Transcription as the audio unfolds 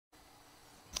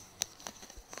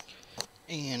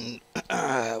And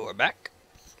we're back.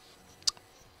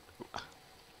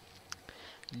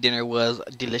 Dinner was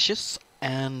delicious,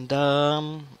 and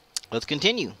let's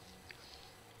continue.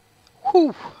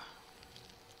 Whew.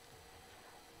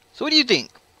 So, what do you think?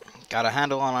 Got a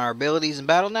handle on our abilities in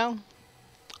battle now?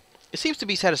 It seems to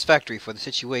be satisfactory for the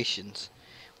situations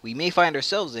we may find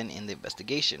ourselves in the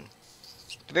investigation.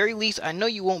 At the very least, I know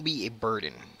you won't be a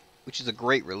burden, which is a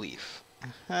great relief.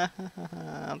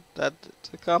 That's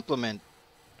a compliment,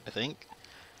 I think.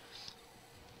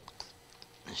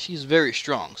 She's very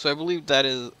strong, so I believe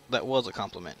that was a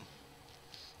compliment.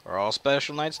 Are all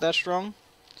special knights that strong?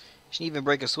 She didn't even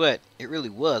break a sweat. It really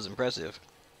was impressive.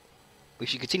 We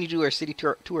should continue to do our city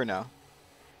tour now.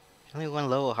 Only one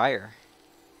level higher.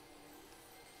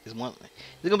 Is it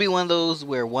gonna be one of those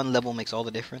where one level makes all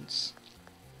the difference?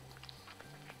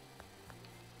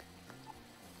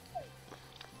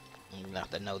 I'm gonna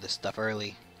have to know this stuff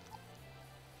early.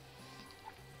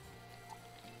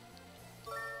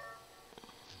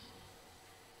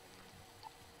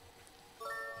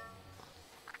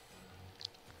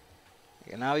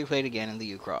 Okay, now we played again in the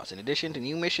U-Cross. In addition to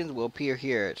new missions will appear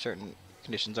here if certain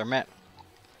conditions are met.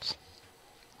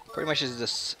 Pretty much is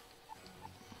this.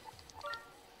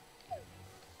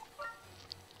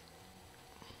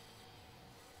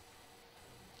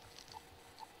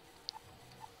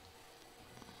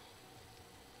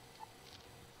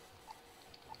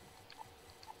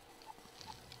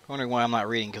 Wondering why I'm not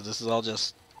reading, because this is all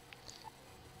just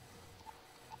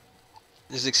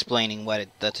explaining what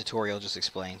the tutorial just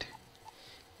explained.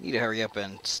 Need to hurry up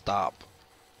and stop.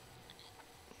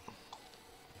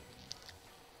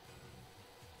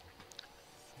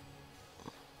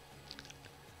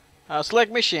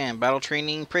 Select mission, battle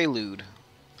training prelude.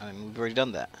 I mean, we've already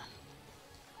done that.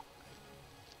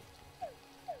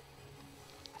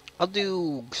 I'll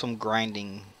do some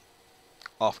grinding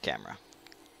off camera.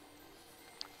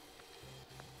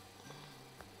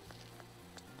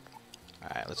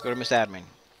 Alright, let's go to Miss Admin.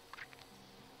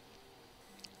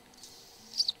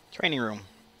 Training room.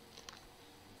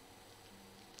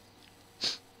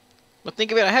 But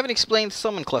think of it, I haven't explained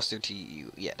Summon Cluster to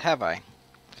you yet, have I?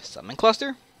 Summon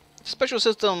Cluster? Special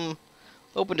system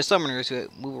open to summoners who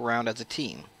move around as a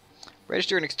team.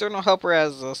 Register an external helper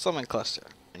as a Summon Cluster,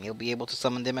 and you'll be able to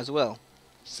summon them as well.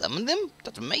 Summon them?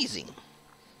 That's amazing.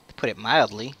 To put it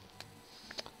mildly.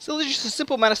 So it's just a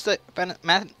simple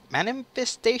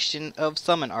manifestation of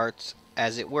summon arts,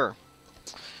 as it were.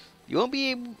 You won't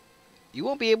be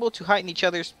able to heighten each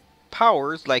other's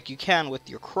powers like you can with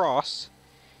your cross.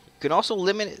 You can also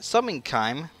limit summoning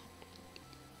time.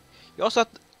 You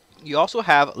also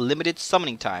have limited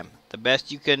summoning time. The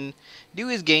best you can do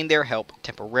is gain their help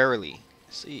temporarily.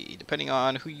 See, depending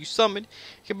on who you summon,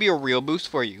 it can be a real boost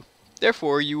for you.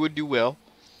 Therefore, you would do well.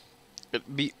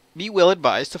 Be well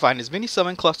advised to find as many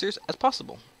summon clusters as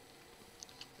possible.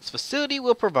 This facility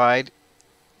will prove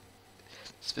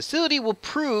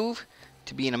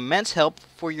to be an immense help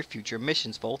for your future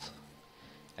missions, Volt.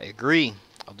 I agree.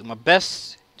 I'll do my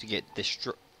best to get this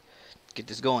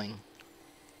going.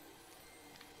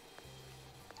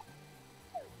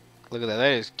 Look at that.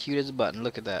 That is cute as a button.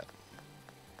 Look at that.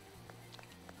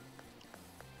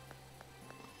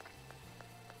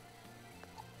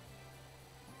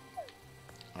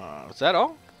 Is that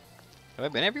all? Have I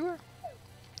been everywhere?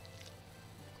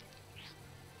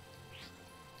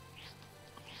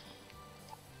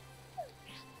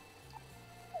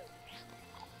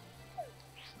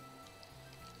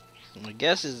 My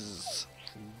guess is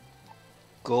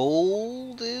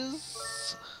gold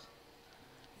is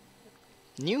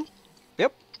new.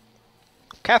 Yep.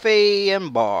 Cafe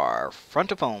and bar,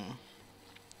 front of home.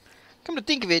 Come to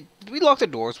think of it, did we lock the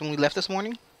doors when we left this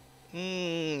morning?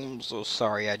 I'm so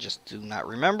sorry, I just do not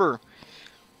remember.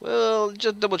 Well,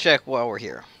 just double check while we're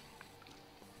here.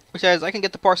 Besides, I can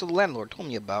get the parcel the landlord told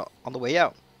me about on the way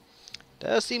out.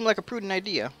 Does seem like a prudent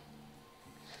idea.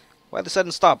 Why the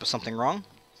sudden stop? Is something wrong?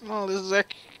 Well,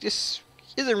 this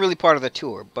isn't really part of the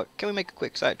tour, but can we make a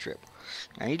quick side trip?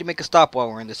 I need to make a stop while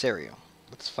we're in this area.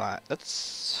 That's fine.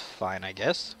 That's fine, I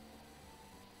guess.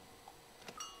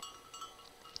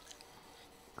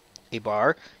 A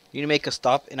bar. You need to make a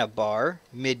stop in a bar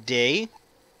midday.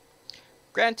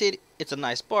 Granted, it's a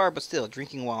nice bar, but still,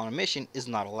 drinking while on a mission is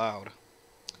not allowed.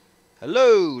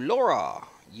 Hello, Laura.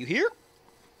 You here?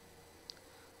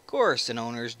 Of course, an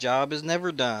owner's job is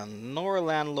never done, nor a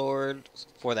landlord's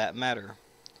for that matter.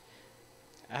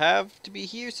 I have to be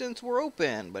here since we're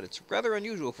open, but it's rather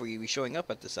unusual for you to be showing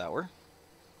up at this hour.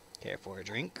 Care for a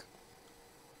drink?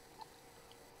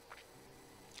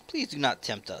 Please do not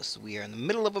tempt us. We are in the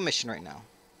middle of a mission right now.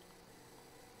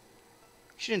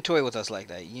 shouldn't toy with us like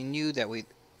that. You knew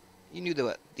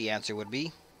what the answer would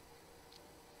be.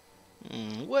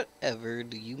 Whatever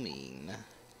do you mean?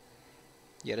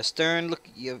 You had a stern look.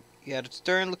 You had a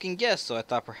stern-looking guest, so I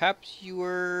thought perhaps you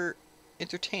were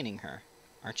entertaining her,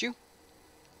 aren't you?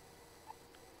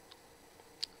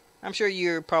 I'm sure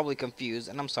you're probably confused,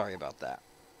 and I'm sorry about that.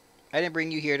 I didn't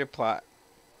bring you here to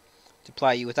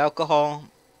ply you with alcohol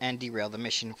and derail the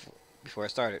mission before I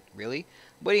started. Really?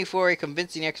 I'm waiting for a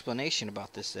convincing explanation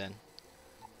about this then.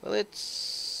 Well,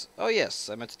 it's... Oh yes,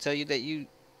 I meant to tell you that you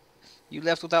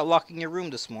left without locking your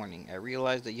room this morning. I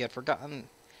realized that you had forgotten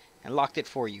and locked it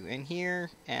for you.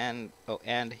 And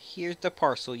here's the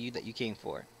parcel that you came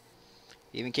for.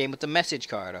 It even came with a message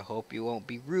card. I hope you won't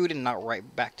be rude and not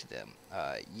write back to them.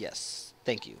 Yes,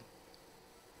 thank you.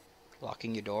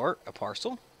 Locking your door, a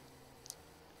parcel.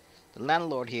 The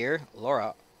landlord here,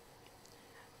 Laura,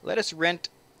 let us rent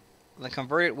the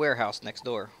converted warehouse next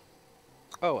door.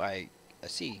 Oh, I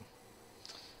see.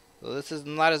 Well, this is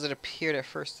not as it appeared at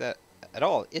first at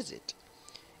all, is it?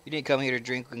 You didn't come here to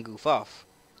drink and goof off.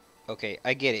 Okay,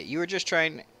 I get it. You were just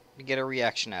trying to get a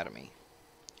reaction out of me.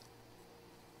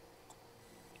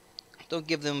 Don't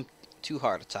give them too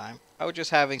hard a time. I was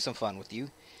just having some fun with you,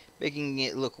 making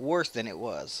it look worse than it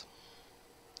was.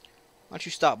 Why don't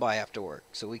you stop by after work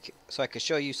so I could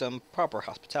show you some proper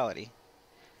hospitality?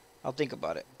 I'll think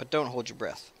about it, but don't hold your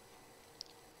breath.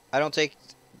 Don't take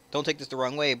this the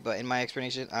wrong way, but in my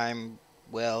explanation, I'm,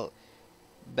 well,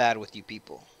 bad with you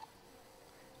people.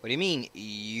 What do you mean,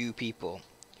 you people?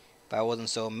 If I wasn't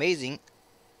so amazing,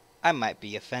 I might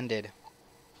be offended.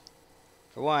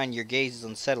 For one, your gaze is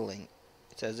unsettling.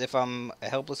 It's as if I'm a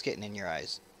helpless kitten in your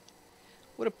eyes.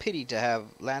 What a pity to have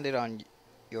landed on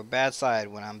your bad side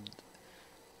when I'm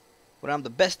the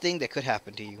best thing that could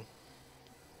happen to you.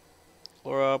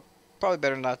 Or probably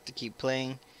better not to keep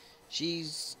playing.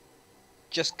 She's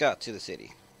just got to the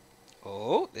city.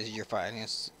 Oh, this is your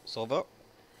finest, Silva.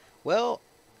 Well,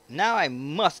 now I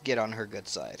must get on her good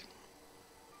side.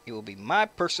 It will be my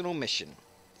personal mission.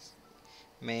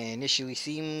 It may initially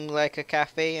seem like a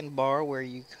cafe and bar where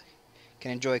you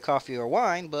can enjoy coffee or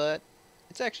wine, but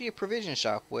it's actually a provision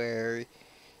shop where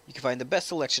you can find the best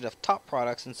selection of top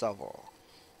products in Salvador.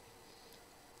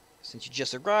 Since you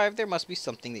just arrived, there must be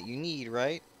something that you need,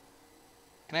 right?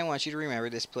 And I want you to remember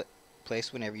this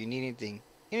place whenever you need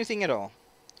anything at all.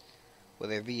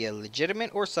 Whether via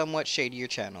legitimate or somewhat shadier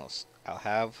channels. I'll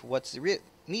have what's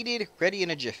needed ready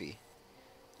in a jiffy.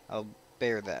 I'll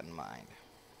bear that in mind.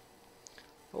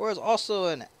 Laura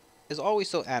is always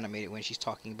so animated when she's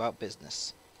talking about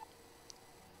business.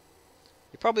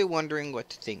 You're probably wondering what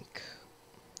to think.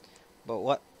 But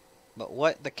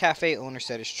what the cafe owner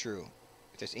said is true.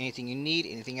 If there's anything you need,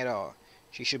 anything at all,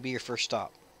 she should be your first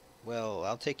stop. Well,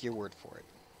 I'll take your word for it.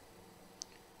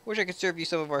 Wish I could serve you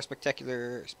some of our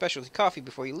spectacular specialty coffee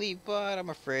before you leave, but I'm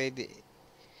afraid the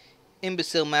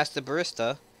imbecile master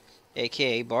barista,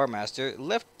 aka barmaster,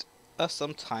 left us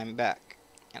some time back,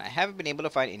 and I haven't been able to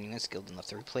find anyone skilled enough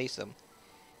to replace him.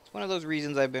 It's one of those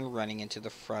reasons I've been running the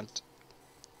front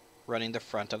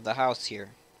of the house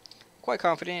here. Quite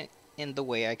confident in the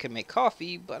way I can make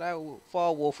coffee, but I will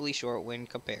fall woefully short when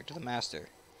compared to the master.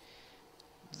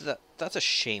 That's a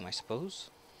shame, I suppose.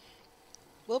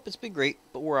 Well, it's been great,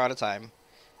 but we're out of time.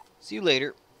 See you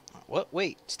later. What?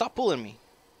 Wait, stop pulling me.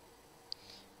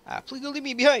 Please don't leave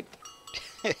me behind.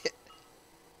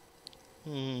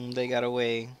 They got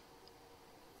away.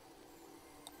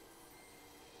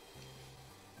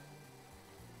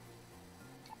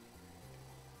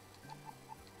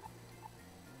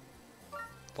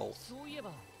 Both.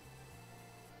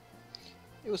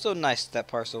 It was so nice that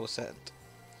parcel was sent.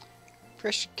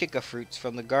 Fresh kika fruits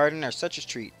from the garden are such a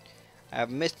treat. I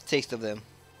have missed the taste of them.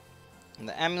 And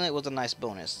the amulet was a nice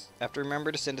bonus. I have to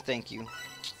remember to send a thank you.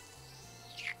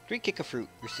 3 kika fruit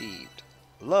received.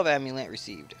 Love amulet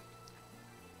received.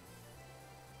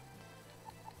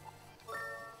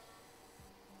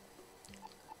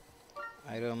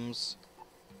 Items.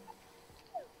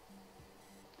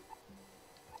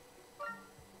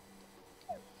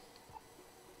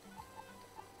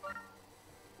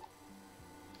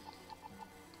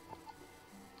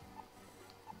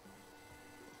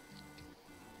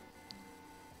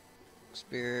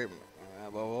 Spirit, blah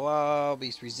blah blah.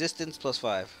 Beast resistance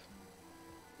 +5.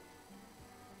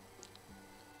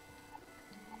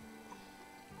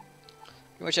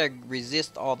 Pretty much I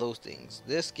resist all those things.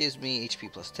 This gives me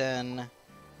HP +10,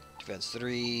 defense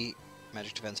 3,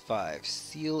 magic defense 5.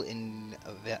 Seal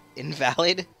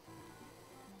invalid.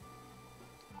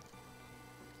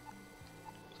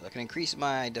 So I can increase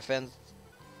my defense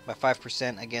by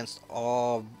 5% against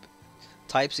all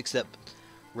types except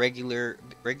regular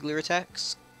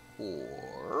attacks,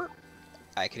 or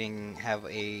I can have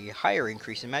a higher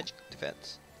increase in magic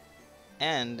defense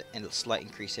and a slight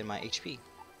increase in my HP.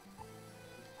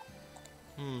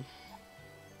 Hmm.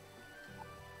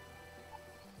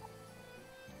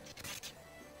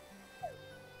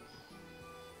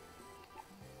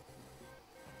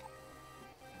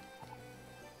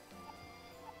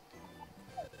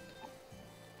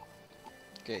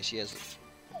 Okay, she has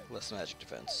less magic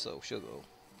defense, so she'll go.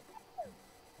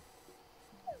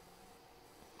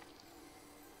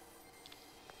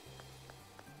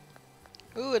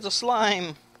 Ooh, it's a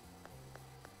slime!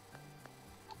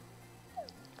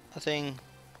 A thing.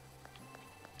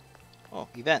 Oh,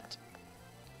 event.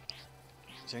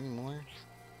 Is there any more?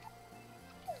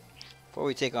 Before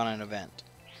we take on an event.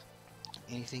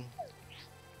 Anything?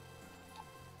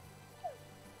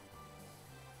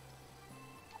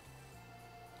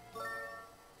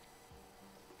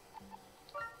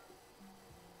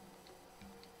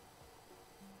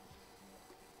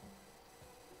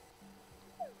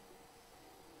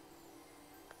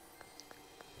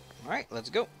 Alright, let's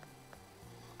go.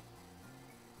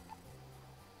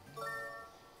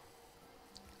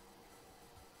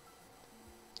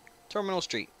 Terminal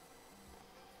Street.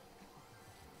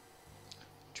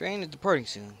 Train is departing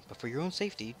soon, but for your own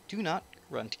safety, do not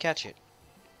run to catch it.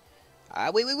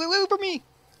 Wait for me!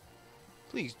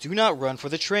 Please, do not run for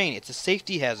the train. It's a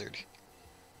safety hazard.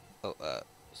 Oh,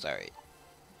 sorry.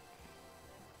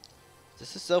 Is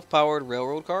this a self-powered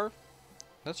railroad car?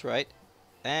 That's right.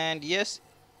 And yes,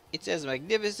 it's as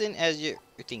magnificent as you're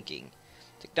thinking.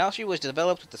 Technology was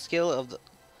developed with the skill of the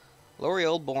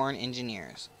L'Oreal-born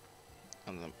engineers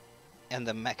and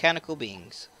the mechanical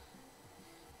beings.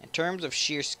 In terms of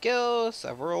sheer skill,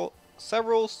 several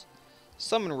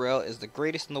Summon Rail is the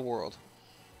greatest in the world.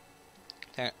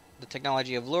 The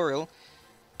technology of L'Oreal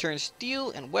turned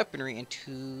steel and weaponry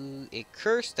into a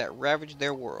curse that ravaged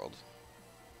their world.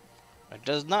 It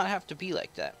does not have to be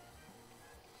like that.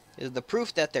 It is the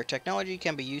proof that their technology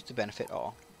can be used to benefit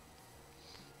all.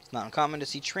 It's not uncommon to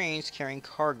see trains carrying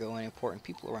cargo and important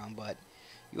people around, but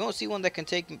you won't see one that can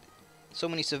take so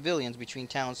many civilians between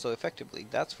towns so effectively,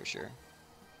 that's for sure.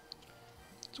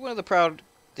 It's one of the proud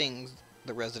things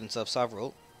the residents of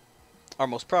Savroul are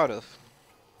most proud of.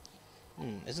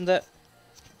 Isn't that...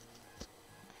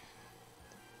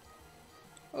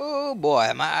 Oh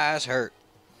boy, my eyes hurt.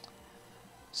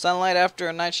 Sunlight after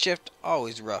a night shift,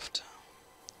 always roughed.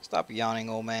 Stop yawning,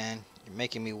 old man. You're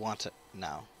making me want to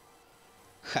now.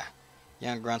 Ha!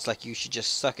 Young grunts like you should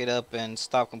just suck it up and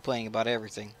stop complaining about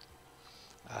everything.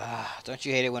 Don't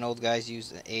you hate it when old guys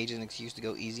use age as an excuse to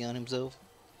go easy on himself?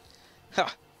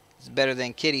 Ha! It's better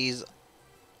than kiddies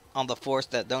on the force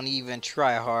that don't even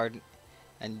try hard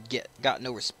and got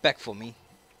no respect for me.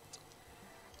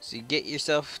 So you get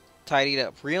yourself tidied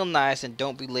up real nice and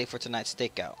don't be late for tonight's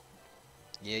stakeout.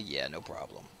 Yeah, no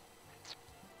problem.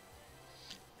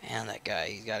 Man, that guy,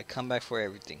 he's got to come back for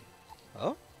everything.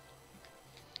 Oh?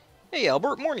 Hey,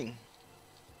 Albert, morning.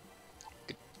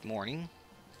 Good morning.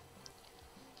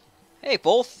 Hey,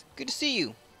 Folth, good to see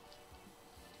you.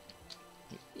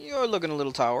 You're looking a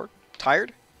little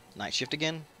tired. Night shift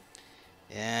again?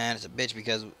 And it's a bitch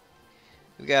because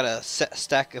we got a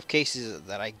stack of cases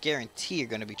that I guarantee are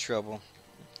going to be trouble.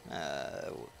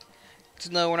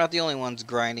 No, we're not the only ones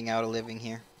grinding out a living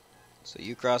here. So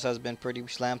Ucross has been pretty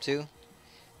slammed too.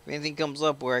 If anything comes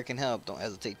up where I can help, don't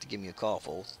hesitate to give me a call,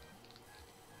 Folth.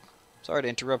 Sorry to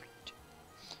interrupt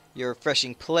your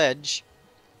refreshing pledge.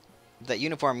 That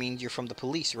uniform means you're from the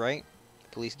police, right?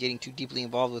 Police getting too deeply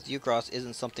involved with Ucross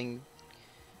isn't something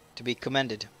to be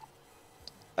commended.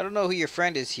 I don't know who your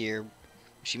friend is here, but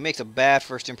she makes a bad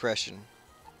first impression.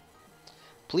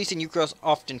 Police and Ucross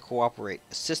often cooperate.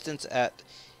 Assistance at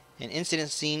an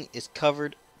incident scene is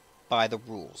covered by the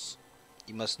rules.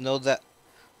 You must know that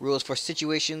rules for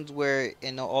situations where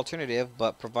in no alternative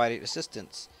but provided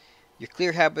assistance. Your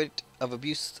clear habit of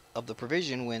abuse of the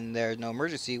provision when there is no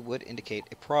emergency would indicate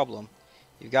a problem.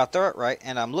 You've got that right,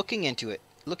 and I'm looking at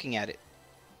it.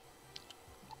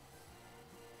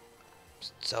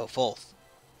 So, Folth,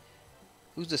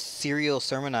 who's the serial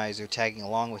sermonizer tagging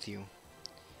along with you?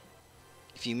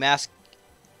 If you mask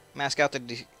out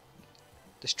the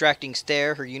distracting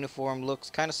stare, her uniform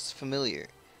looks kind of familiar.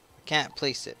 I can't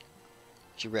place it.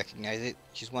 You recognize it.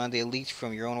 She's one of the elites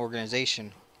from your own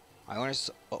organization. Oh,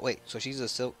 wait, so she's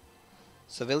a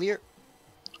civilian?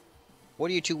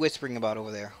 What are you two whispering about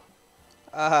over there?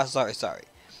 Sorry.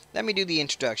 Let me do the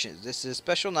introductions. This is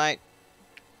Special Night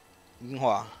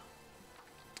Yinghua.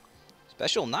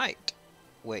 Special Night?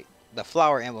 Wait, the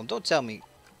flower emblem. Don't tell me.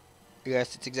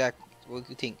 Yes, it's exactly what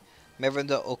you think.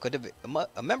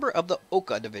 a member of the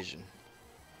Oka division.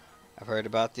 I've heard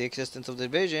about the existence of the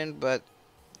division, but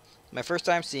my first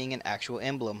time seeing an actual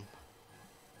emblem.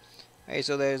 Hey,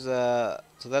 so there's so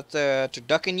that's a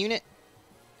turducken unit,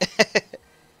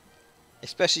 a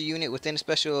special unit within a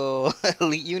special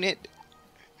elite unit.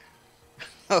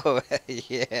 Oh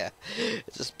yeah,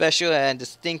 it's a special and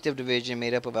distinctive division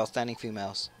made up of outstanding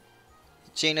females.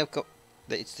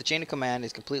 The chain of command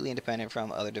is completely independent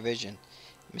from other division.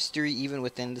 Mystery even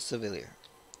within the civilian.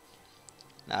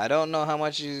 Now I don't know how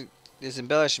much is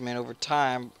embellishment over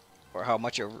time, or how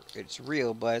much it's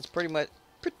real, but it's pretty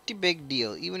big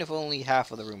deal, even if only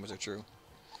half of the rumors are true.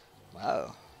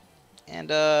 Wow. And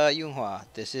Yunghua,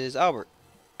 this is Albert.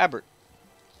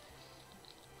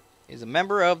 He's a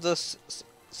member of the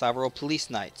Savaro Police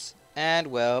Knights, and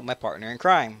well, my partner in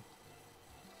crime.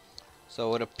 So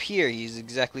it would appear he's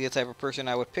exactly the type of person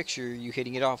I would picture you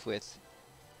hitting it off with.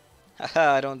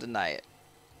 Haha, I don't deny it.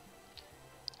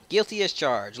 Guilty as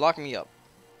charged. Lock me up.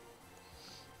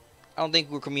 I don't think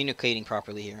we're communicating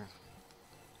properly here.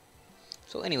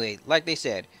 So anyway, like they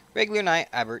said, regular night,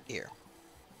 Albert here.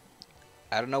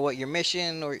 I don't know what your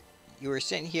mission or you were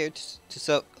sent here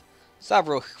to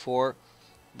Savro for,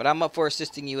 but I'm up for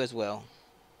assisting you as well.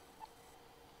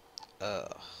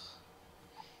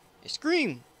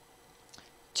 Scream!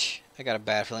 I got a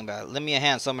bad feeling about it. Lend me a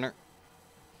hand, summoner.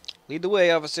 Lead the way,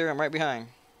 officer. I'm right behind.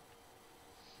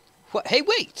 What? Hey,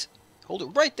 wait! Hold it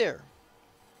right there.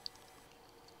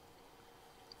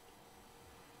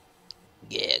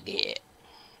 Yeah.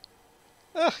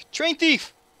 Ugh, train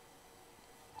thief!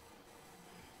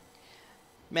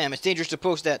 Ma'am, it's dangerous to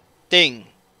post that thing.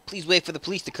 Please wait for the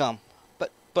police to come.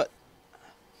 But...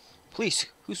 Police,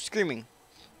 who's screaming?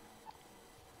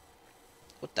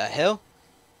 What the hell?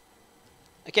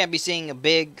 I can't be seeing a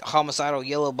big, homicidal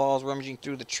yellow balls rummaging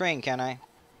through the train, can I?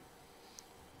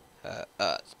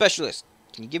 Specialist,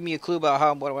 can you give me a clue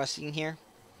about what am I seeing here?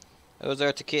 Those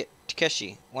are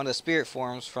Takeshi, one of the spirit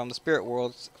forms from the spirit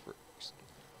world.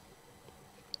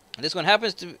 This one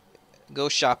happens to go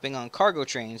shopping on cargo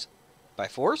trains. By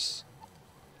force?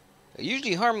 They're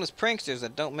usually harmless pranksters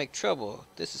that don't make trouble.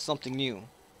 This is something new.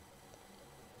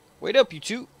 Wait up, you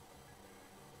two.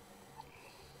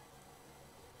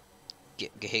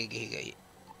 Get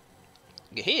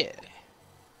here.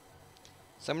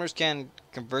 Summoners can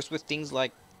converse with things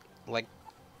like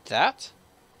that?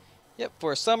 Yep,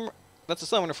 that's a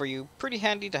summoner for you. Pretty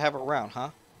handy to have around, huh?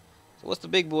 So what's the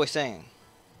big boy saying?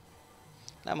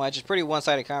 Not much. It's pretty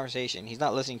one-sided conversation. He's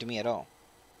not listening to me at all.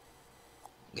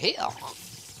 Hell.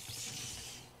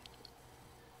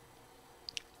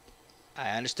 I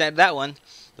understand that one.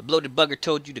 The bloated bugger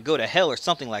told you to go to hell or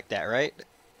something like that, right?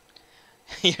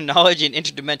 Your knowledge in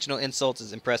interdimensional insults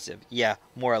is impressive. Yeah,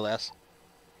 more or less.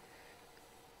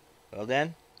 Well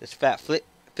then, this fat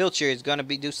Filcher is gonna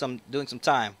be doing some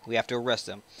time. We have to arrest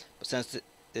him. But since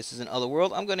this is an other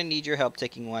world, I'm gonna need your help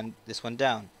taking this one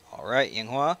down. All right,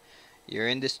 Yinghua, you're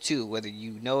in this too, whether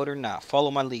you know it or not.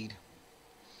 Follow my lead.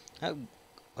 Huh?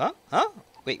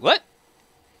 Wait, what?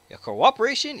 Your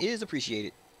cooperation is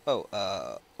appreciated.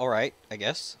 Oh, alright, I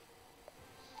guess.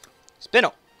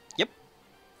 Spinel. Yep.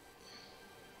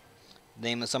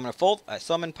 Name of Summoner Fold. I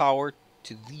summon power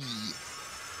to thee.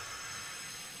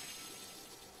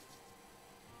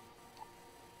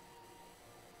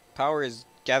 Power is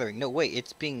gathering. No, wait,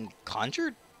 it's being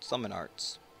conjured? Summon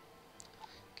arts.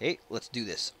 Okay, let's do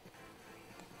this.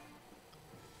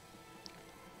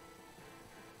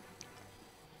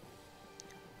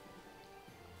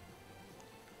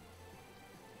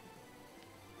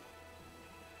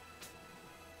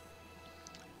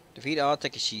 Defeat all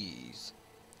Takeshis.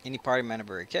 Any party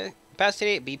member.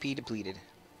 Capacitate, BP depleted.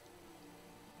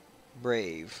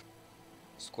 Brave.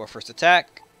 Score first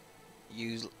attack.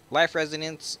 Use life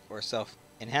resonance or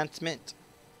self-enhancement.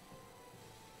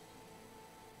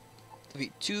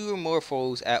 Defeat 2 or more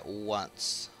foes at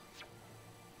once.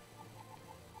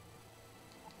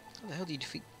 How the hell do you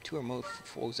defeat 2 or more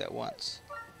foes at once?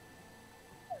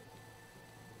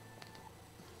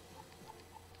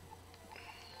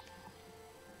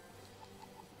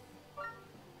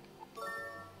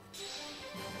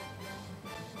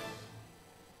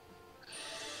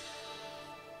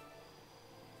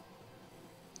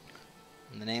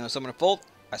 In the name of Summoner Fold,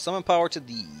 I summon power to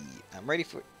thee. I'm ready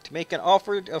to make an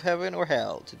offer of heaven or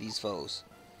hell to these foes.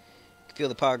 You can feel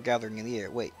the power gathering in the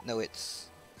air. Wait, no, it's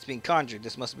being conjured.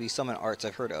 This must be summon arts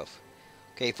I've heard of.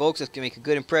 Okay, folks, let's make a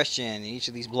good impression in each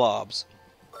of these blobs.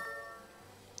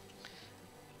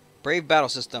 Brave battle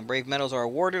system. Brave medals are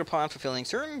awarded upon fulfilling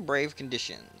certain brave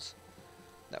conditions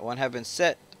that one have been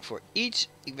set for each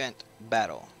event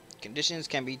battle. Conditions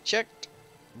can be checked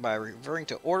by referring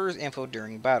to orders info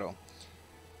during battle.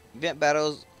 Event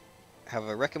battles have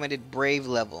a recommended brave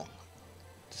level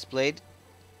displayed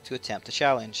to attempt the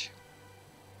challenge.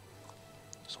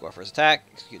 Score first attack,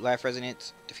 execute life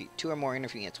resonance, defeat 2 or more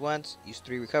enemy units once, use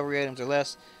 3 recovery items or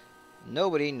less.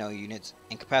 Nobody, no units,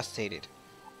 incapacitated.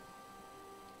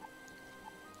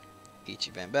 Each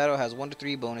event battle has 1 to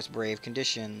 3 bonus brave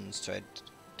conditions to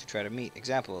try to meet.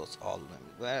 Examples, all of them,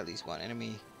 but at least one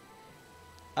enemy.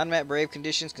 Unmet brave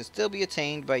conditions can still be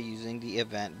attained by using the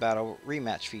event battle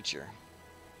rematch feature.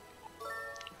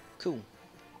 Cool.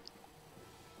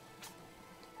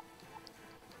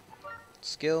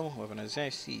 Skill,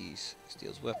 weaponization, seize,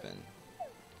 steals weapon.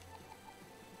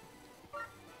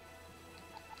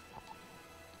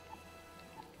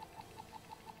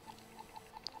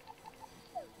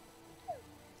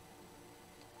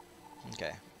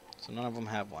 Okay, so none of them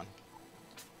have one.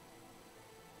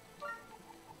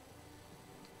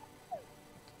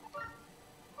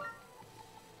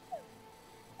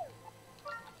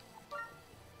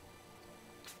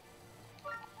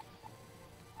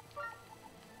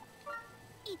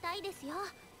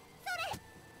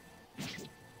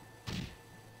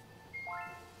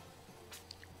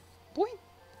 Boy!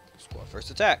 Score first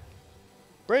attack.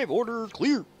 Brave order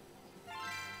clear.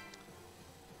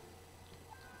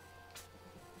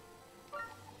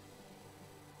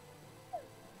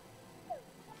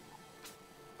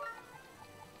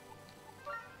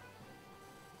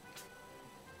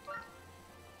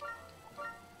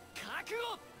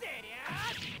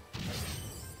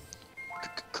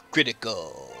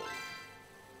 Critical.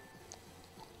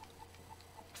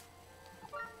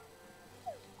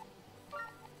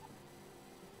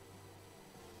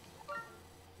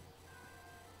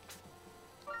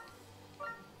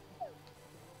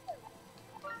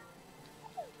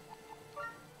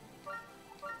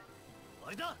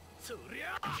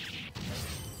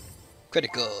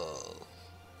 Critical.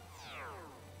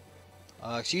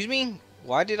 Excuse me?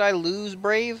 Why did I lose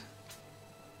Brave?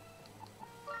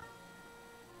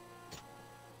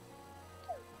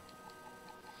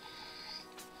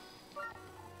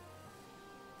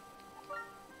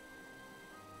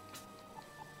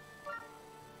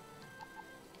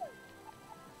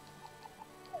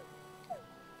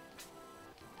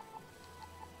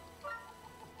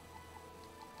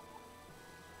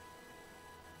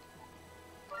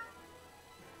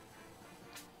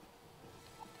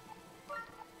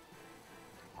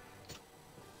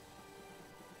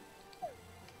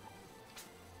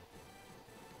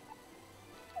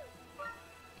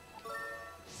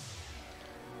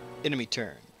 Enemy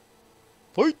turn.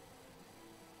 Fight!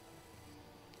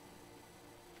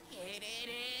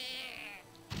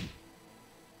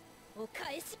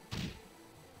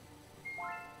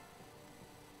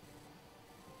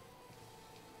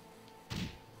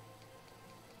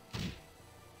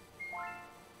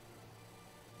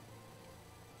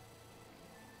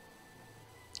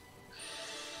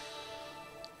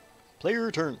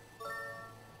 Player turn.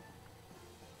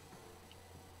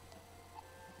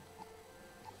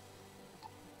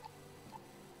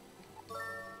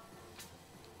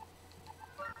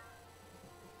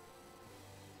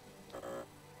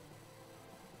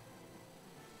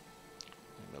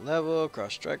 Level,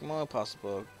 cross strike mode,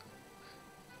 possible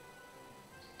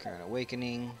current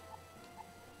awakening.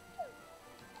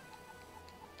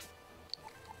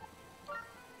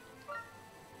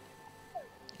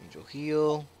 Angel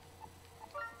heal.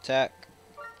 Attack.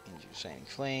 Angel shining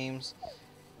flames.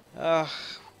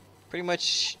 Pretty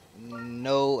much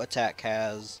no attack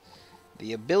has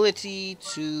the ability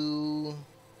to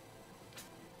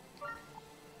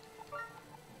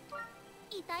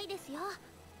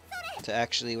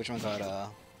actually, which one got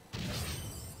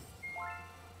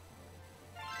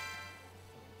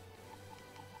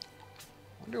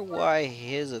wonder why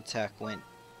his attack went,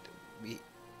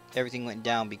 everything went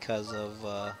down because of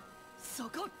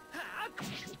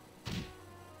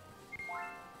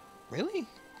really?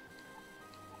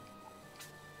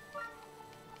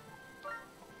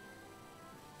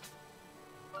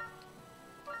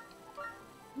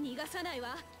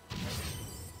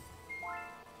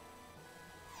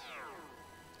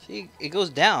 See, it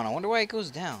goes down. I wonder why it goes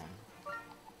down.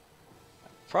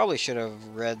 Probably should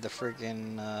have read the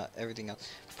freaking everything else.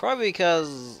 Probably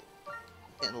because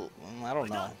I don't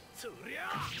know.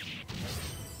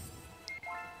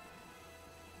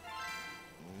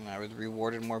 I was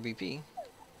rewarded more BP.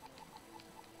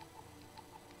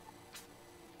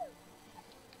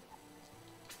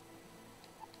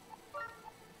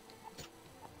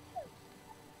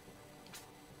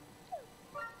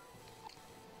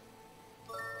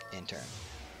 Intern.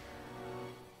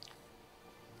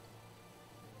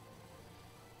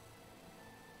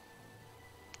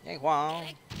 Yang Huang.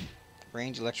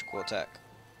 Range electrical attack.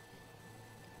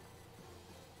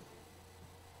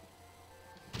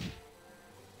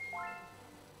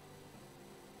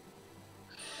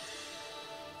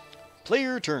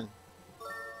 Player turn.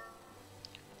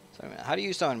 So, how do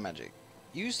you summon magic?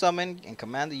 You summon and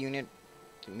command the unit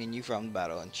menu from the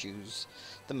battle and choose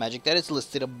the magic that is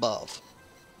listed above.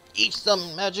 Each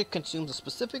summon magic consumes a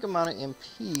specific amount of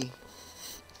MP.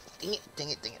 Dang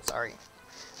it, sorry.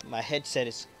 My headset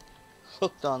is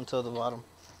hooked onto the bottom.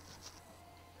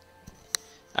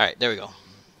 Alright, there we go.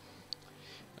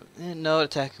 No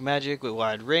attack magic with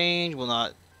wide range will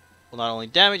not only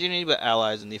damage enemy but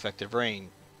allies in the effective range.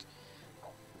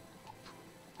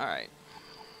 Alright.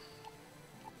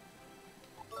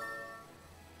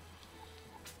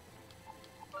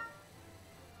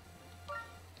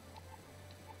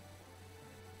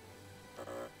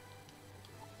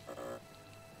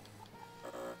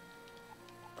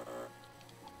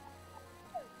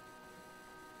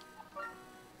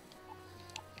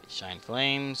 Shine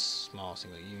Flames, small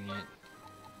single unit.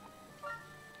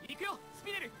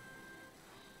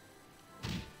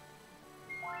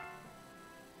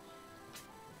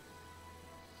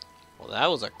 Well, that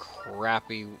was a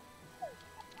crappy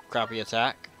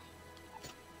attack.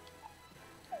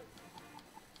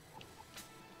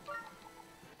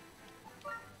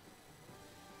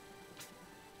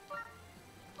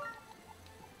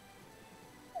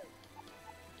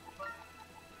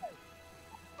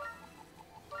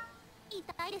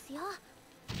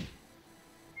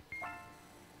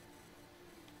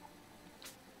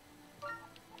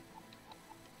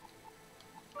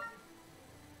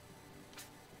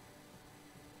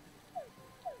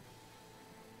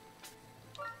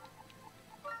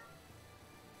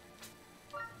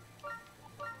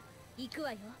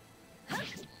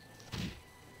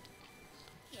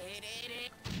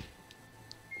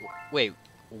 Wait,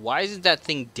 why isn't that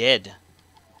thing dead?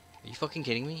 Are you fucking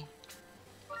kidding me?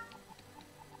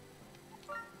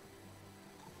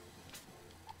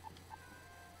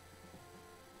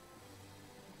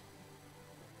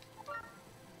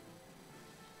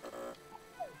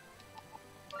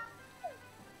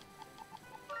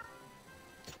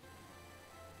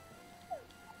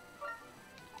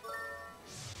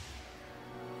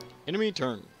 Enemy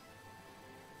turn.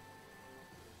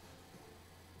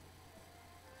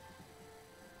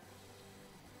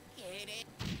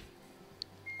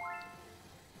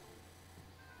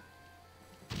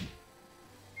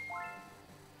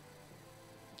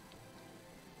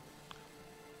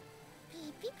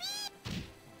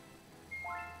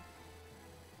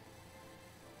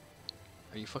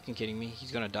 Are you fucking kidding me?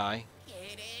 He's gonna die.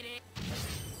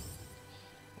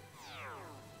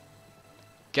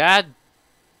 God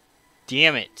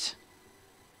damn it.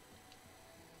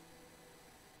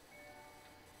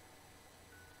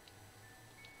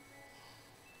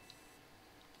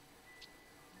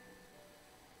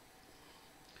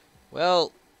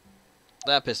 Well,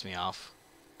 that pissed me off.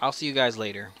 I'll see you guys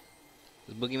later.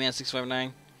 This is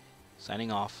Boogeyman659,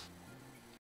 signing off.